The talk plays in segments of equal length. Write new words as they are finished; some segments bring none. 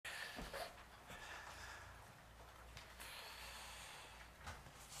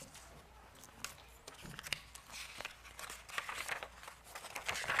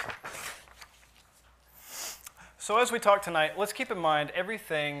So as we talk tonight, let's keep in mind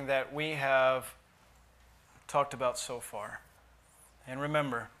everything that we have talked about so far. And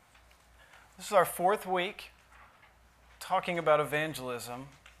remember, this is our fourth week talking about evangelism.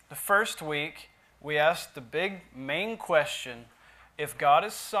 The first week, we asked the big main question, if God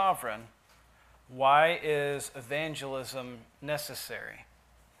is sovereign, why is evangelism necessary?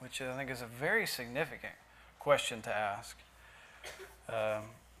 Which I think is a very significant question to ask.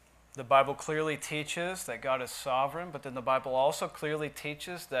 The Bible clearly teaches that God is sovereign, but then the Bible also clearly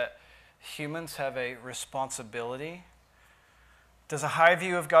teaches that humans have a responsibility. Does a high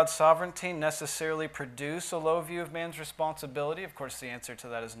view of God's sovereignty necessarily produce a low view of man's responsibility? Of course, the answer to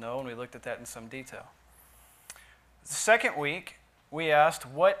that is no, and we looked at that in some detail. The second week, we asked,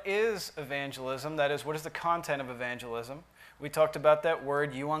 what is evangelism? That is, what is the content of evangelism? We talked about that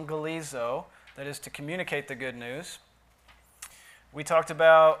word, evangelizo, that is to communicate the good news. We talked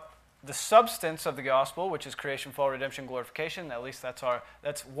about the substance of the gospel, which is creation, fall, redemption, glorification. At least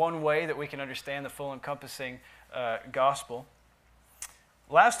that's one way that we can understand the full encompassing gospel.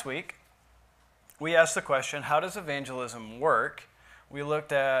 Last week, we asked the question, how does evangelism work? We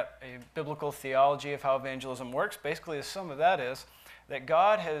looked at a biblical theology of how evangelism works. Basically, the sum of that is that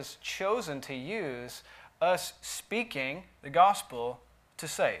God has chosen to use us speaking the gospel to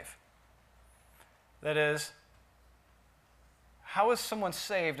save. That is, how is someone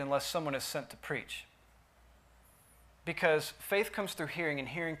saved unless someone is sent to preach? Because faith comes through hearing, and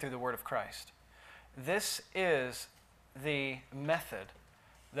hearing through the word of Christ. This is the method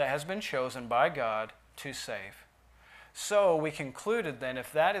that has been chosen by God to save. So we concluded then,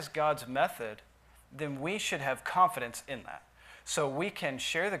 if that is God's method, then we should have confidence in that. So we can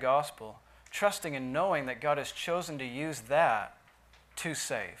share the gospel, trusting and knowing that God has chosen to use that to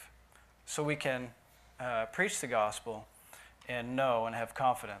save. So we can preach the gospel and know and have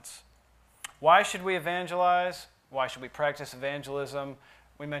confidence. Why should we evangelize? Why should we practice evangelism?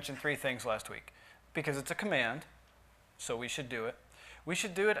 We mentioned three things last week. Because it's a command, so we should do it. We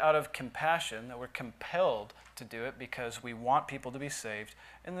should do it out of compassion, that we're compelled to do it because we want people to be saved.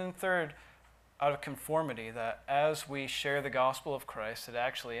 And then third, out of conformity, that as we share the gospel of Christ, it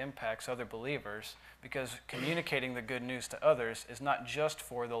actually impacts other believers, because communicating the good news to others is not just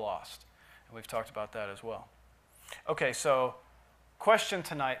for the lost. And we've talked about that as well. Okay, so question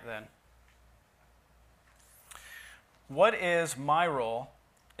tonight then. What is my role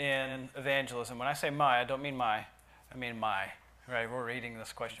in evangelism? When I say my, I don't mean my, I mean my. Right, we're reading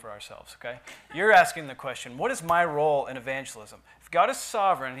this question for ourselves, okay? You're asking the question, what is my role in evangelism? If God is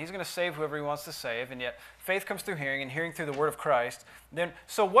sovereign, He's going to save whoever He wants to save, and yet faith comes through hearing, and hearing through the word of Christ, then,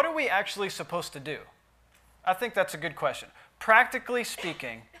 so what are we actually supposed to do? I think that's a good question. Practically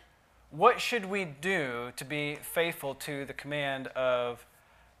speaking, what should we do to be faithful to the command of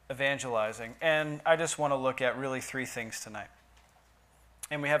evangelizing? And I just want to look at really three things tonight.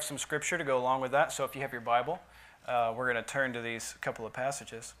 And we have some scripture to go along with that, so if you have your Bible, we're going to turn to these couple of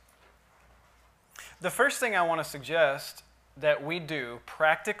passages. The first thing I want to suggest that we do,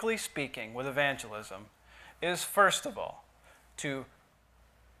 practically speaking, with evangelism is, first of all, to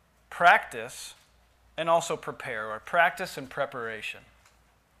practice and also prepare, or practice and preparation.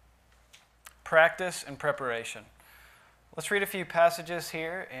 Practice and preparation. Let's read a few passages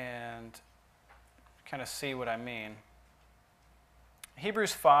here and kind of see what I mean.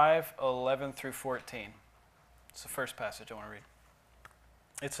 Hebrews 5:11 through 14. It's the first passage I want to read.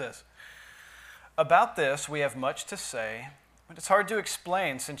 It says, "About this we have much to say, but it's hard to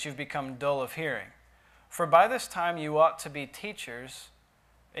explain since you've become dull of hearing. For by this time you ought to be teachers,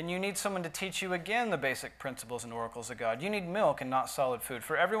 and you need someone to teach you again the basic principles and oracles of God. You need milk and not solid food.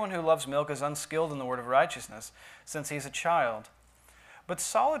 For everyone who loves milk is unskilled in the word of righteousness, since he is a child. But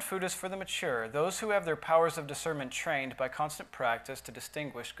solid food is for the mature, those who have their powers of discernment trained by constant practice to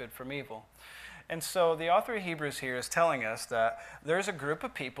distinguish good from evil." And so the author of Hebrews here is telling us that there's a group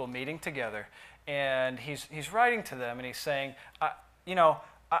of people meeting together, and he's writing to them, and he's saying, I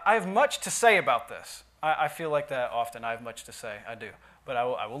have much to say about this. I feel like that often. I have much to say. I do. But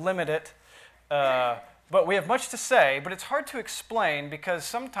I will limit it. But we have much to say, but it's hard to explain because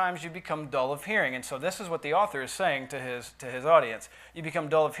sometimes you become dull of hearing. And so this is what the author is saying to his audience. You become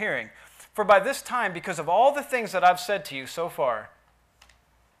dull of hearing. For by this time, because of all the things that I've said to you so far,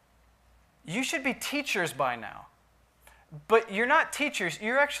 you should be teachers by now. But you're not teachers.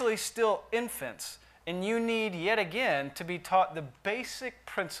 You're actually still infants. And you need, yet again, to be taught the basic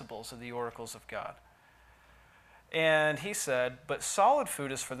principles of the oracles of God. And he said, but solid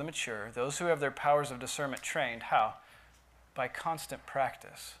food is for the mature, those who have their powers of discernment trained. How? By constant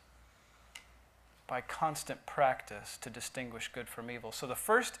practice. By constant practice to distinguish good from evil. So the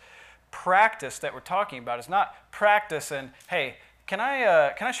first practice that we're talking about is not practice and, hey, can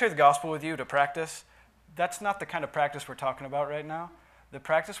I share the gospel with you to practice? That's not the kind of practice we're talking about right now. The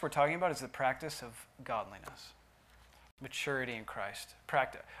practice we're talking about is the practice of godliness, maturity in Christ.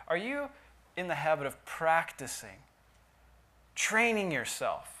 Practice. Are you in the habit of practicing, training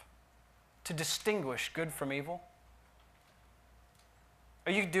yourself to distinguish good from evil?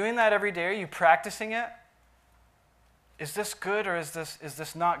 Are you doing that every day? Are you practicing it? Is this good or is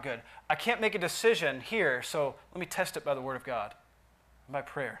this not good? I can't make a decision here, so let me test it by the Word of God, by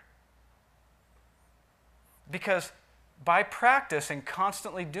prayer. Because by practice and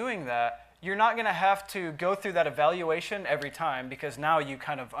constantly doing that, you're not going to have to go through that evaluation every time, because now you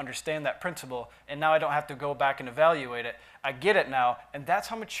kind of understand that principle, and now I don't have to go back and evaluate it. I get it now, and that's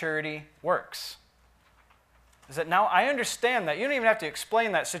how maturity works. Is that now I understand that. You don't even have to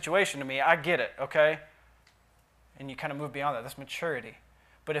explain that situation to me. I get it, okay? And you kind of move beyond that. That's maturity.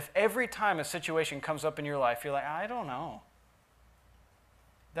 But if every time a situation comes up in your life, you're like, I don't know.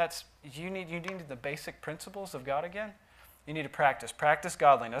 You need the basic principles of God again. You need to practice. Practice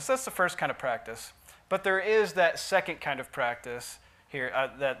godliness. That's the first kind of practice. But there is that second kind of practice here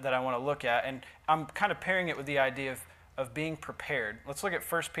that I want to look at. And I'm kind of pairing it with the idea of being prepared. Let's look at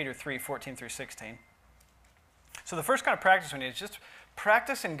 1 Peter 3, 14 through 16. So the first kind of practice we need is just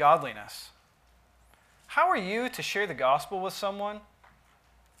practice in godliness. How are you to share the gospel with someone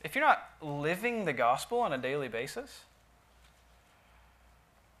if you're not living the gospel on a daily basis?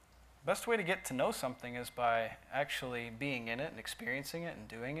 Best way to get to know something is by actually being in it and experiencing it and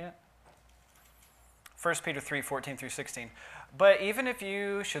doing it. 1 Peter 3, 14 through 16. But even if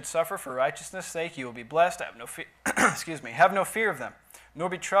you should suffer for righteousness' sake, you will be blessed. Have no fear, have no fear of them, nor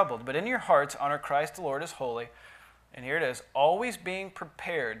be troubled. But in your hearts honor Christ the Lord as holy. And here it is, always being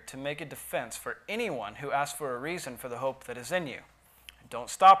prepared to make a defense for anyone who asks for a reason for the hope that is in you. Don't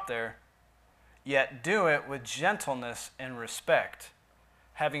stop there, yet do it with gentleness and respect,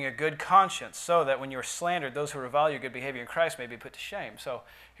 having a good conscience, so that when you are slandered, those who revile your good behavior in Christ may be put to shame. So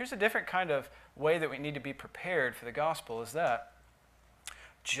here's a different kind of way that we need to be prepared for the gospel, is that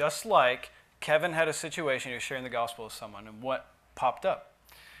just like Kevin had a situation, he was sharing the gospel with someone, and what popped up?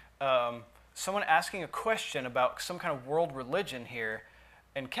 Someone asking a question about some kind of world religion here,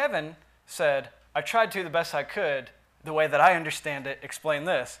 and Kevin said, I tried to the best I could, the way that I understand it, explain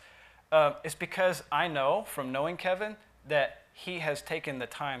this. It's because I know from knowing Kevin that he has taken the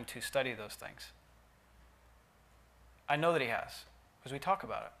time to study those things. I know that he has, because we talk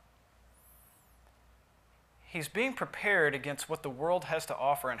about it. He's being prepared against what the world has to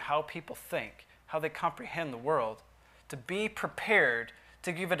offer and how people think, how they comprehend the world, to be prepared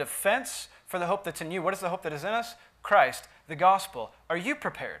to give a defense for the hope that's in you. What is the hope that is in us? Christ, the gospel. Are you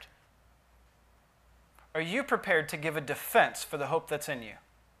prepared? Are you prepared to give a defense for the hope that's in you?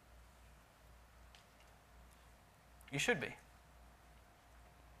 You should be.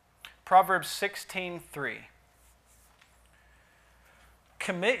 Proverbs 16:3.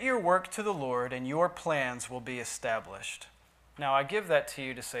 Commit your work to the Lord, and your plans will be established. Now, I give that to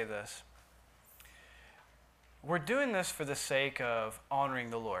you to say this. We're doing this for the sake of honoring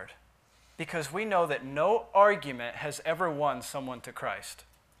the Lord, because we know that no argument has ever won someone to Christ,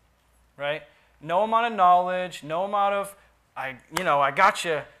 right? No amount of knowledge, no amount of, I got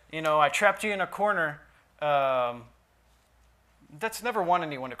you, I trapped you in a corner. That's never won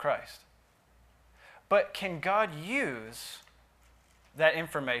anyone to Christ. But can God use that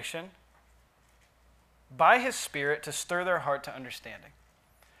information by His Spirit to stir their heart to understanding?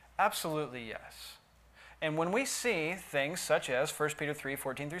 Absolutely yes. And when we see things such as 1 Peter 3,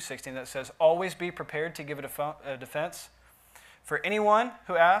 14 through 16 that says, always be prepared to give a defense for anyone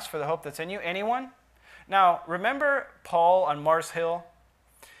who asks for the hope that's in you, anyone. Now, remember Paul on Mars Hill?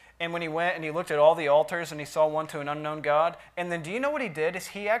 And when he went and he looked at all the altars and he saw one to an unknown God? And then do you know what he did? Is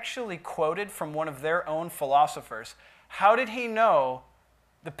he actually quoted from one of their own philosophers. How did he know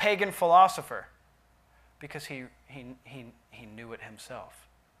the pagan philosopher? Because he knew it himself.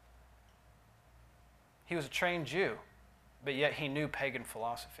 He was a trained Jew, but yet he knew pagan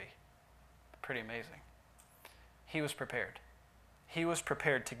philosophy. Pretty amazing. He was prepared. He was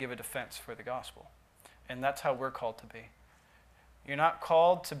prepared to give a defense for the gospel. And that's how we're called to be. You're not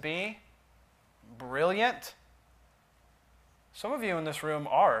called to be brilliant. Some of you in this room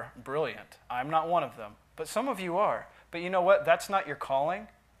are brilliant. I'm not one of them. But some of you are. But you know what? That's not your calling.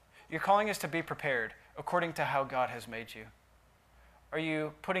 Your calling is to be prepared according to how God has made you. Are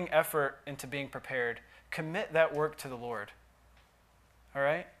you putting effort into being prepared? Commit that work to the Lord. All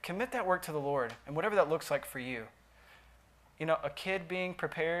right? Commit that work to the Lord, and whatever that looks like for you. A kid being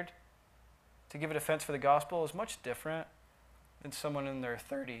prepared to give a defense for the gospel is much different than someone in their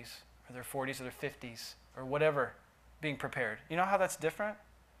 30s or their 40s or their 50s or whatever being prepared. You know how that's different?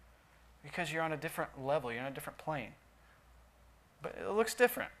 Because you're on a different level. You're on a different plane. But it looks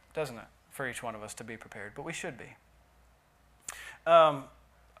different, doesn't it, for each one of us to be prepared? But we should be. I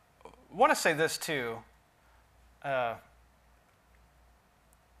want to say this too.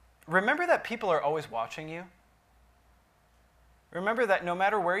 Remember that people are always watching you. Remember that no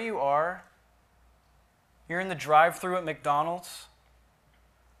matter where you are, you're in the drive-thru at McDonald's,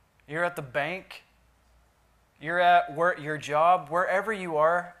 you're at the bank, you're at work, your job, wherever you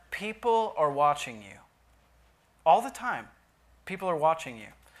are, people are watching you. All the time, people are watching you.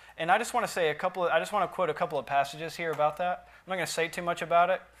 And I just want to say I just want to quote a couple of passages here about that. I'm not going to say too much about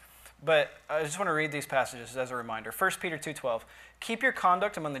it, but I just want to read these passages as a reminder. 1 Peter 2:12, keep your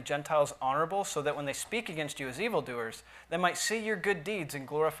conduct among the Gentiles honorable, so that when they speak against you as evildoers, they might see your good deeds and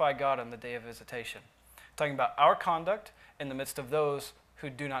glorify God on the day of visitation. Talking about our conduct in the midst of those who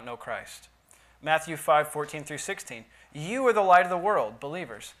do not know Christ. Matthew 5:14 through 16, you are the light of the world,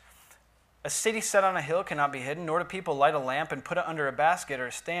 believers. A city set on a hill cannot be hidden, nor do people light a lamp and put it under a basket or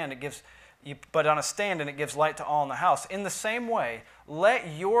a stand. But on a stand, and it gives light to all in the house. In the same way, let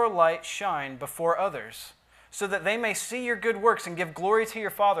your light shine before others, so that they may see your good works and give glory to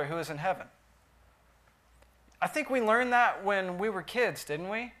your Father who is in heaven. I think we learned that when we were kids, didn't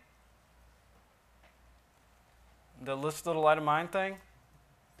we? The little light of mine thing.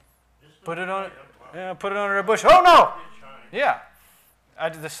 Put it under a bush. Oh no! Yeah. I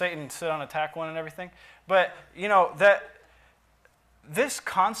did the Satan sit on attack one and everything. But, you know, this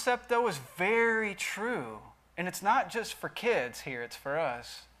concept, though, is very true. And it's not just for kids here, it's for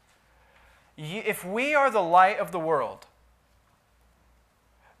us. If we are the light of the world,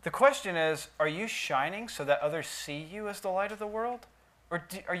 the question is, are you shining so that others see you as the light of the world? Or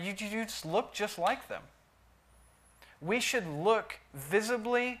do you just look just like them? We should look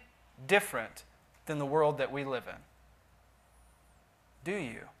visibly different than the world that we live in. Do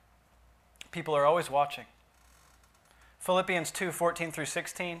you? People are always watching. Philippians 2:14 through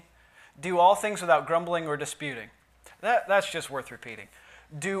 16. Do all things without grumbling or disputing. That's just worth repeating.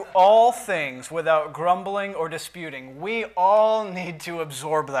 Do all things without grumbling or disputing. We all need to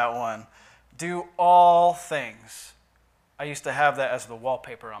absorb that one. Do all things. I used to have that as the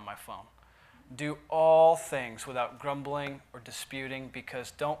wallpaper on my phone. Do all things without grumbling or disputing, because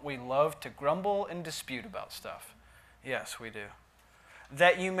don't we love to grumble and dispute about stuff? Yes, we do.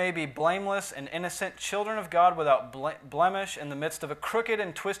 That you may be blameless and innocent, children of God without blemish in the midst of a crooked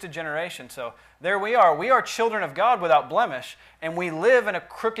and twisted generation. So there we are. We are children of God without blemish, and we live in a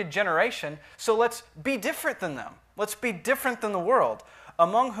crooked generation. So let's be different than them. Let's be different than the world,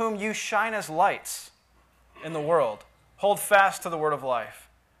 among whom you shine as lights in the world. Hold fast to the word of life.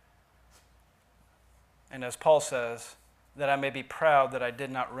 And as Paul says, that I may be proud that I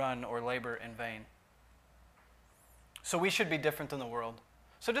did not run or labor in vain. So we should be different than the world.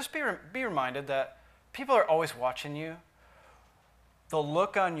 So just be reminded that people are always watching you. The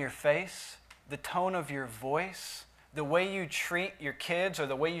look on your face, the tone of your voice, the way you treat your kids or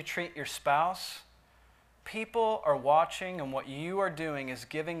the way you treat your spouse, people are watching, and what you are doing is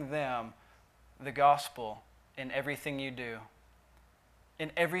giving them the gospel in everything you do.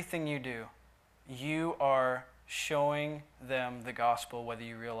 In everything you do, you are showing them the gospel whether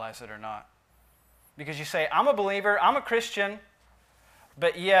you realize it or not. Because you say, I'm a believer, I'm a Christian,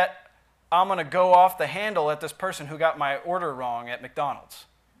 but yet I'm going to go off the handle at this person who got my order wrong at McDonald's.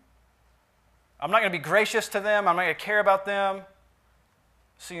 I'm not going to be gracious to them, I'm not going to care about them.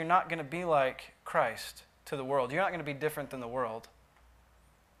 So you're not going to be like Christ to the world. You're not going to be different than the world.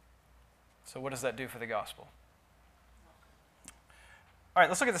 So what does that do for the gospel? All right,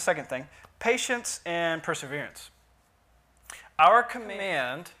 let's look at the second thing. Patience and perseverance. Our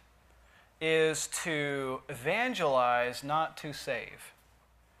command is to evangelize, not to save.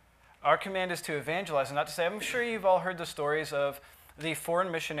 Our command is to evangelize and not to save. I'm sure you've all heard the stories of the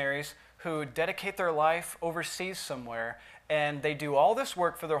foreign missionaries who dedicate their life overseas somewhere, and they do all this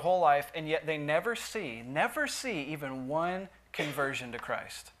work for their whole life, and yet they never see even one conversion to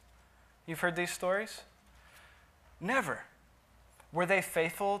Christ. You've heard these stories? Never. Were they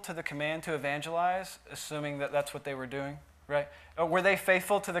faithful to the command to evangelize, assuming that that's what they were doing? Right? Were they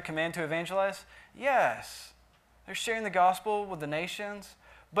faithful to the command to evangelize? Yes. They're sharing the gospel with the nations,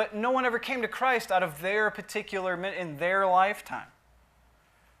 but no one ever came to Christ out of their particular, in their lifetime.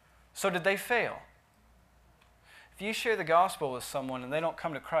 So did they fail? If you share the gospel with someone and they don't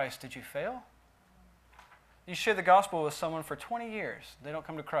come to Christ, did you fail? You share the gospel with someone for 20 years, they don't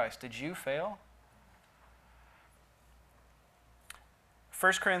come to Christ, did you fail?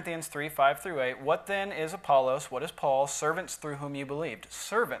 1 Corinthians 3, 5 through 8. What then is Apollos? What is Paul? Servants through whom you believed.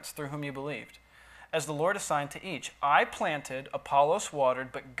 Servants through whom you believed. As the Lord assigned to each. I planted, Apollos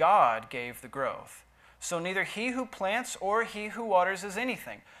watered, but God gave the growth. So neither he who plants or he who waters is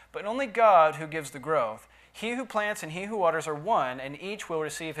anything, but only God who gives the growth. He who plants and he who waters are one, and each will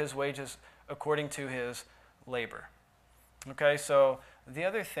receive his wages according to his labor. Okay, so the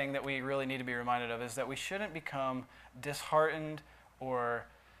other thing that we really need to be reminded of is that we shouldn't become disheartened or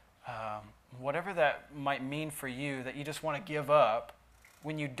whatever that might mean for you, that you just want to give up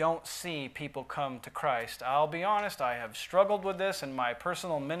when you don't see people come to Christ. I'll be honest, I have struggled with this in my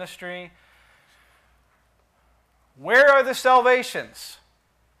personal ministry. Where are the salvations?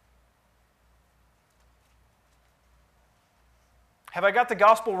 Have I got the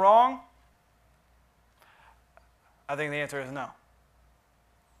gospel wrong? I think the answer is no.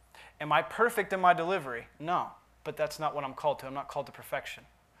 Am I perfect in my delivery? No. But that's not what I'm called to. I'm not called to perfection.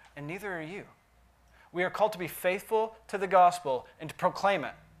 And neither are you. We are called to be faithful to the gospel and to proclaim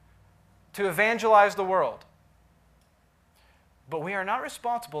it, to evangelize the world. But we are not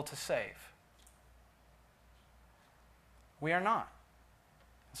responsible to save. We are not.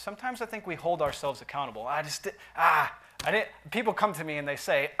 Sometimes I think we hold ourselves accountable. People come to me and they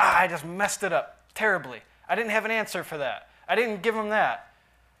say, I just messed it up terribly. I didn't have an answer for that. I didn't give them that.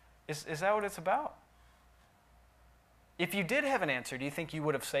 Is that what it's about? If you did have an answer, do you think you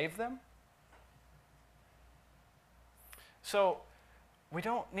would have saved them? So we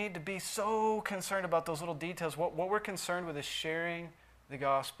don't need to be so concerned about those little details. What we're concerned with is sharing the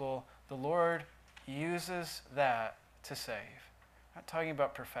gospel. The Lord uses that to save. I'm not talking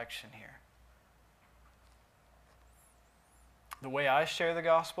about perfection here. The way I share the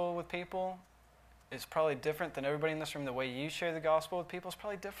gospel with people is probably different than everybody in this room. The way you share the gospel with people is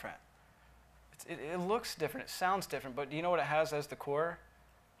probably different. It looks different. It sounds different. But do you know what it has as the core?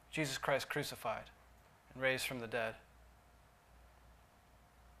 Jesus Christ crucified and raised from the dead.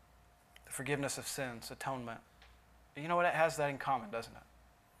 The forgiveness of sins, atonement. You know what? It has that in common, doesn't it?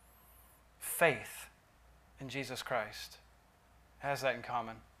 Faith in Jesus Christ has that in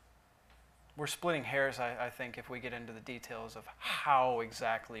common. We're splitting hairs, I think, if we get into the details of how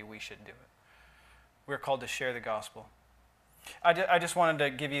exactly we should do it. We're called to share the gospel. I just wanted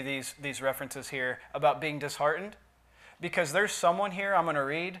to give you these references here about being disheartened, because there's someone here I'm going to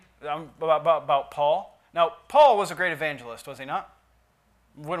read about Paul. Now, Paul was a great evangelist, was he not?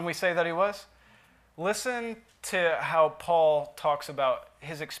 Wouldn't we say that he was? Listen to how Paul talks about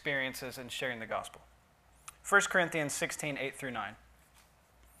his experiences in sharing the gospel. 1 Corinthians 16, 8 through 9.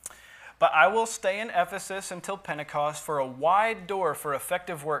 But I will stay in Ephesus until Pentecost, for a wide door for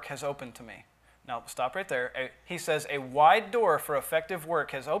effective work has opened to me. Now, stop right there. He says, a wide door for effective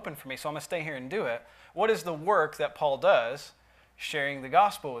work has opened for me, so I'm going to stay here and do it. What is the work that Paul does? Sharing the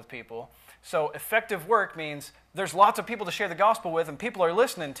gospel with people. So effective work means there's lots of people to share the gospel with, and people are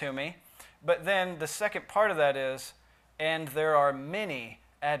listening to me. But then the second part of that is, and there are many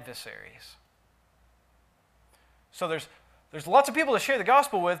adversaries. So there's lots of people to share the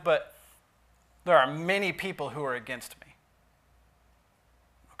gospel with, but there are many people who are against me.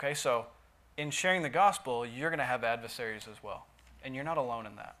 Okay, so in sharing the gospel, you're going to have adversaries as well. And you're not alone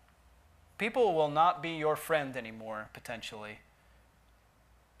in that. People will not be your friend anymore, potentially,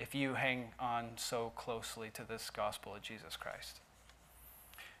 if you hang on so closely to this gospel of Jesus Christ.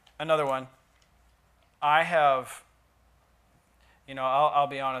 Another one. I'll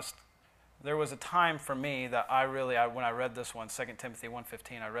be honest, there was a time for me that when I read this one, 2 Timothy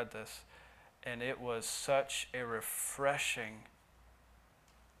 1:15, I read this, and it was such a refreshing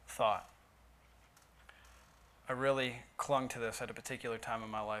thought. I really clung to this at a particular time in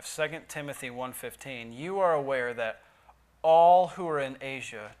my life. 2 Timothy 1:15, you are aware that all who are in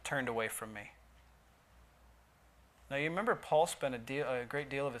Asia turned away from me. Now you remember Paul spent a great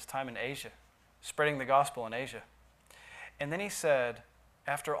deal of his time in Asia, spreading the gospel in Asia. And then he said,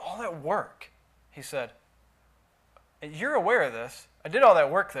 after all that work, he said, you're aware of this, I did all that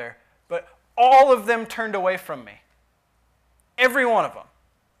work there, but all of them turned away from me. Every one of them.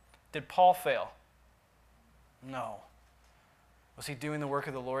 Did Paul fail? No. Was he doing the work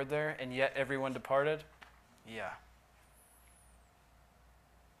of the Lord there, and yet everyone departed? Yeah.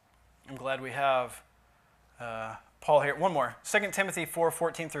 I'm glad we have Paul here. One more. 2 Timothy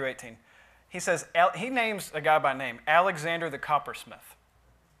 4:14 through 18. He says, he names a guy by name, Alexander the coppersmith.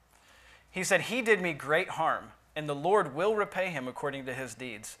 He said, he did me great harm, and the Lord will repay him according to his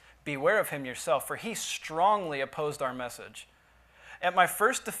deeds. Beware of him yourself, for he strongly opposed our message. At my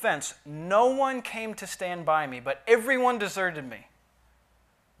first defense, no one came to stand by me, but everyone deserted me.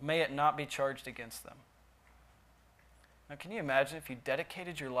 May it not be charged against them. Now, can you imagine if you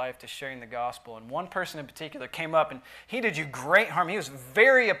dedicated your life to sharing the gospel and one person in particular came up and he did you great harm? He was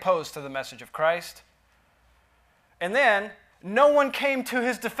very opposed to the message of Christ. And then no one came to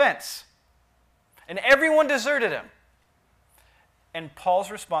his defense. And everyone deserted him. And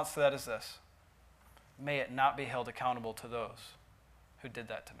Paul's response to that is this: may it not be held accountable to those who did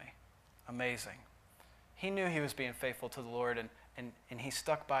that to me. Amazing. He knew he was being faithful to the Lord, and he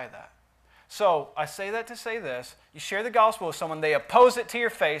stuck by that. So I say that to say this: you share the gospel with someone, they oppose it to your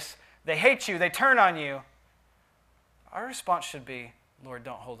face, they hate you, they turn on you. Our response should be, Lord,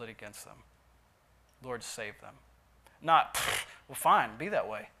 don't hold it against them. Lord, save them. Not, well, fine, be that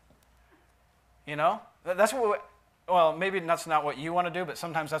way. You know? That's what, well, maybe that's not what you want to do, but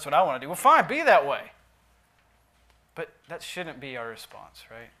sometimes that's what I want to do. Well, fine, be that way. But that shouldn't be our response,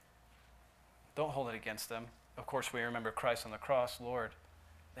 right? Don't hold it against them. Of course, we remember Christ on the cross. Lord,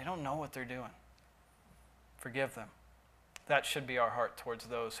 they don't know what they're doing. Forgive them. That should be our heart towards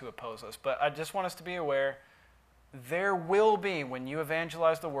those who oppose us. But I just want us to be aware, there will be, when you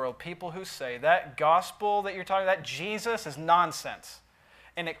evangelize the world, people who say that gospel that you're talking about, that Jesus is nonsense.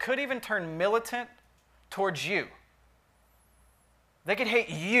 And it could even turn militant towards you. They could hate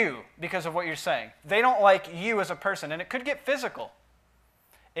you because of what you're saying. They don't like you as a person, and it could get physical.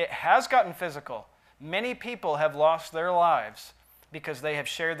 It has gotten physical. Many people have lost their lives because they have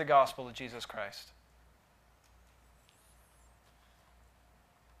shared the gospel of Jesus Christ.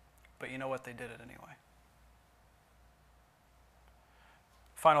 But you know what? They did it anyway.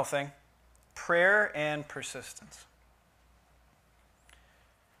 Final thing, prayer and persistence.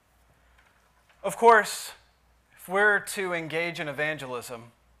 Of course, if we're to engage in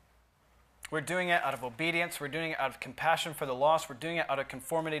evangelism, we're doing it out of obedience, we're doing it out of compassion for the lost, we're doing it out of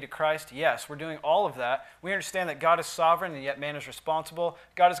conformity to Christ. Yes, we're doing all of that. We understand that God is sovereign and yet man is responsible.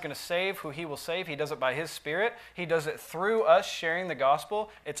 God is going to save who he will save. He does it by his Spirit. He does it through us sharing the gospel.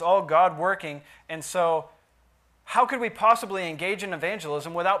 It's all God working. And so, how could we possibly engage in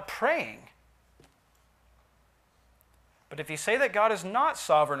evangelism without praying? But if you say that God is not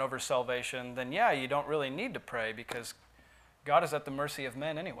sovereign over salvation, then yeah, you don't really need to pray because God is at the mercy of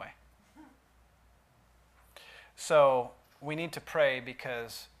men anyway. So we need to pray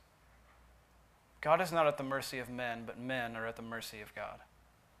because God is not at the mercy of men, but men are at the mercy of God.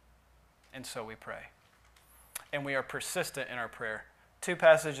 And so we pray. And we are persistent in our prayer. Two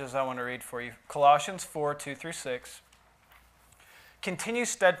passages I want to read for you. Colossians 4, 2 through 6. Continue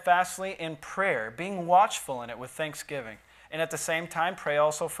steadfastly in prayer, being watchful in it with thanksgiving. And at the same time, pray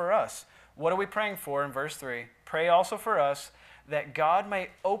also for us. What are we praying for in verse 3? Pray also for us that God may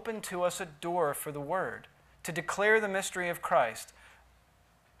open to us a door for the word, to declare the mystery of Christ,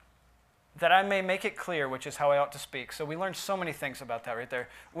 that I may make it clear, which is how I ought to speak. So we learned so many things about that right there.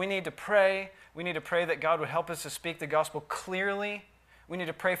 We need to pray. We need to pray that God would help us to speak the gospel clearly. We need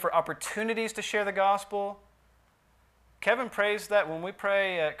to pray for opportunities to share the gospel. Kevin prays that when we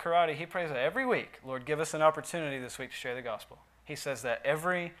pray at karate, he prays that every week. Lord, give us an opportunity this week to share the gospel. He says that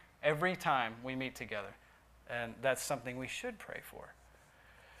every time we meet together. And that's something we should pray for.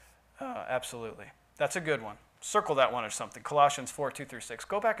 Absolutely. That's a good one. Circle that one or something. Colossians 4, 2 through 6.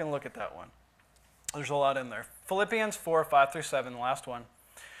 Go back and look at that one. There's a lot in there. Philippians 4, 5 through 7, the last one.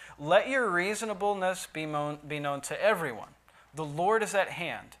 Let your reasonableness be known to everyone. The Lord is at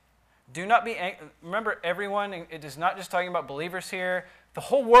hand. Do not be remember, everyone, it is not just talking about believers here, the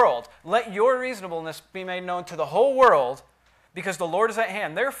whole world. Let your reasonableness be made known to the whole world because the Lord is at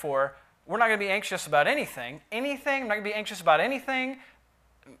hand. Therefore, we're not going to be anxious about anything. I'm not going to be anxious about anything.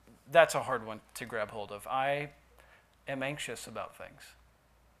 That's a hard one to grab hold of. I am anxious about things.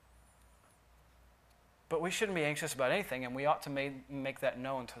 But we shouldn't be anxious about anything, and we ought to make that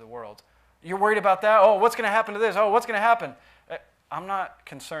known to the world. You're worried about that? Oh, what's going to happen to this? Oh, what's going to happen? I'm not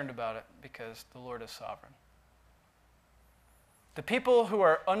concerned about it because the Lord is sovereign. The people who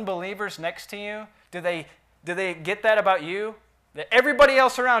are unbelievers next to you, do they get that about you? That everybody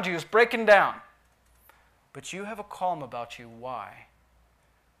else around you is breaking down. But you have a calm about you. Why?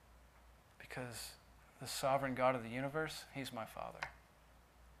 Because the sovereign God of the universe, he's my Father.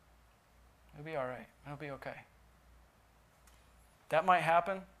 It'll be all right. It'll be okay. That might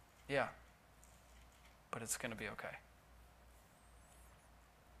happen, yeah. But it's going to be okay.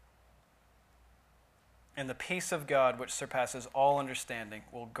 And the peace of God, which surpasses all understanding,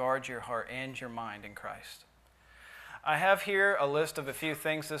 will guard your heart and your mind in Christ. I have here a list of a few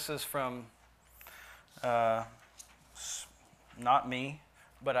things. This is from, not me,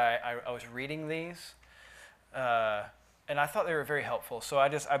 but I was reading these, and I thought they were very helpful. So I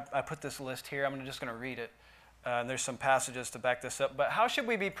put this list here. I'm just going to read it. And there's some passages to back this up. But how should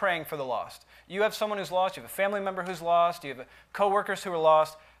we be praying for the lost? You have someone who's lost. You have a family member who's lost. You have coworkers who are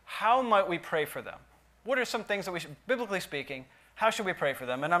lost. How might we pray for them? What are some things that we should, biblically speaking, how should we pray for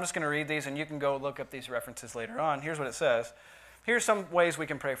them? And I'm just going to read these, and you can go look up these references later on. Here's what it says. Here's some ways we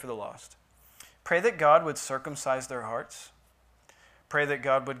can pray for the lost. Pray that God would circumcise their hearts. Pray that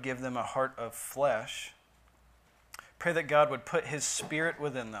God would give them a heart of flesh. Pray that God would put His Spirit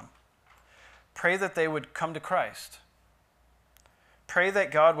within them. Pray that they would come to Christ. Pray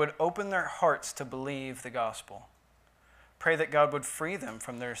that God would open their hearts to believe the gospel. Pray that God would free them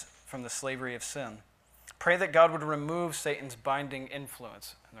from the slavery of sin. Pray that God would remove Satan's binding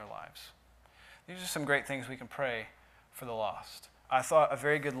influence in their lives. These are some great things we can pray for the lost. I thought a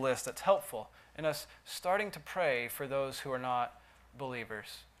very good list that's helpful in us starting to pray for those who are not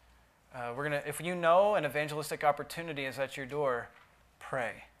believers. If you know an evangelistic opportunity is at your door,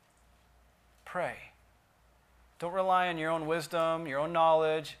 pray. Pray. Don't rely on your own wisdom, your own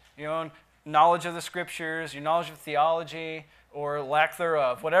knowledge of the Scriptures, your knowledge of theology, or lack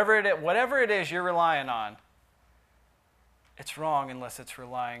thereof. Whatever it is you're relying on, it's wrong unless it's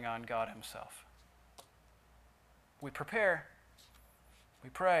relying on God Himself. We prepare. We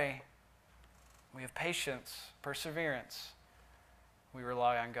pray. We have patience, perseverance. We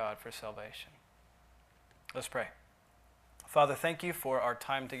rely on God for salvation. Let's pray. Father, thank you for our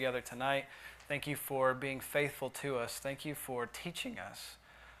time together tonight. Thank you for being faithful to us. Thank you for teaching us.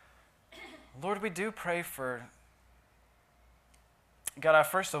 Lord, we do pray for... God, I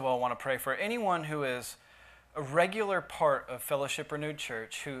first of all want to pray for anyone who is a regular part of Fellowship Renewed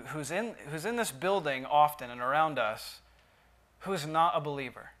Church, who's in this building often and around us, who is not a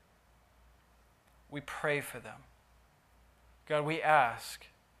believer. We pray for them. God, we ask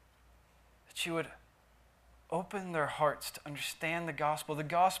that you would open their hearts to understand the gospel. The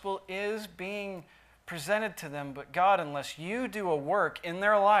gospel is being presented to them, but God, unless you do a work in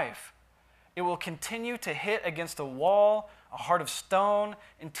their life, it will continue to hit against a wall, a heart of stone,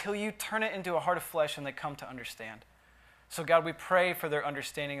 until you turn it into a heart of flesh and they come to understand. So God, we pray for their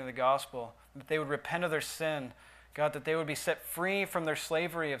understanding of the gospel, that they would repent of their sin. God, that they would be set free from their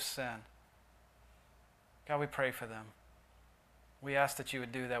slavery of sin. God, we pray for them. We ask that you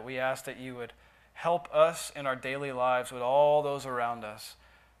would do that. We ask that you would help us in our daily lives with all those around us.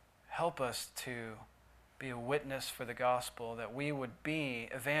 Help us to be a witness for the gospel, that we would be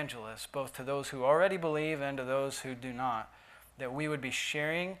evangelists, both to those who already believe and to those who do not, that we would be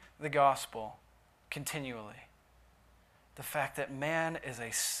sharing the gospel continually. The fact that man is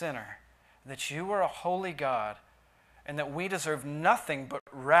a sinner, that you are a holy God, and that we deserve nothing but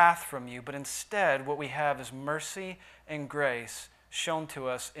wrath from you, but instead what we have is mercy and grace shown to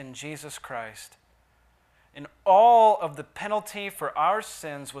us in Jesus Christ. And all of the penalty for our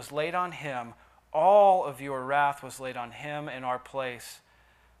sins was laid on Him. All of your wrath was laid on Him in our place.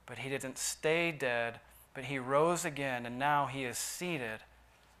 But He didn't stay dead, but He rose again, and now He is seated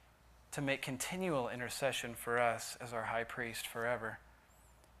to make continual intercession for us as our high priest forever.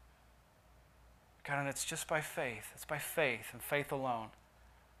 God, and it's just by faith. It's by faith and faith alone.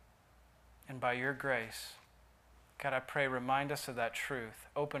 And by your grace. God, I pray, remind us of that truth.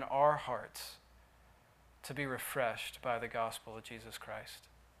 Open our hearts to be refreshed by the gospel of Jesus Christ.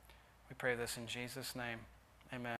 We pray this in Jesus' name. Amen.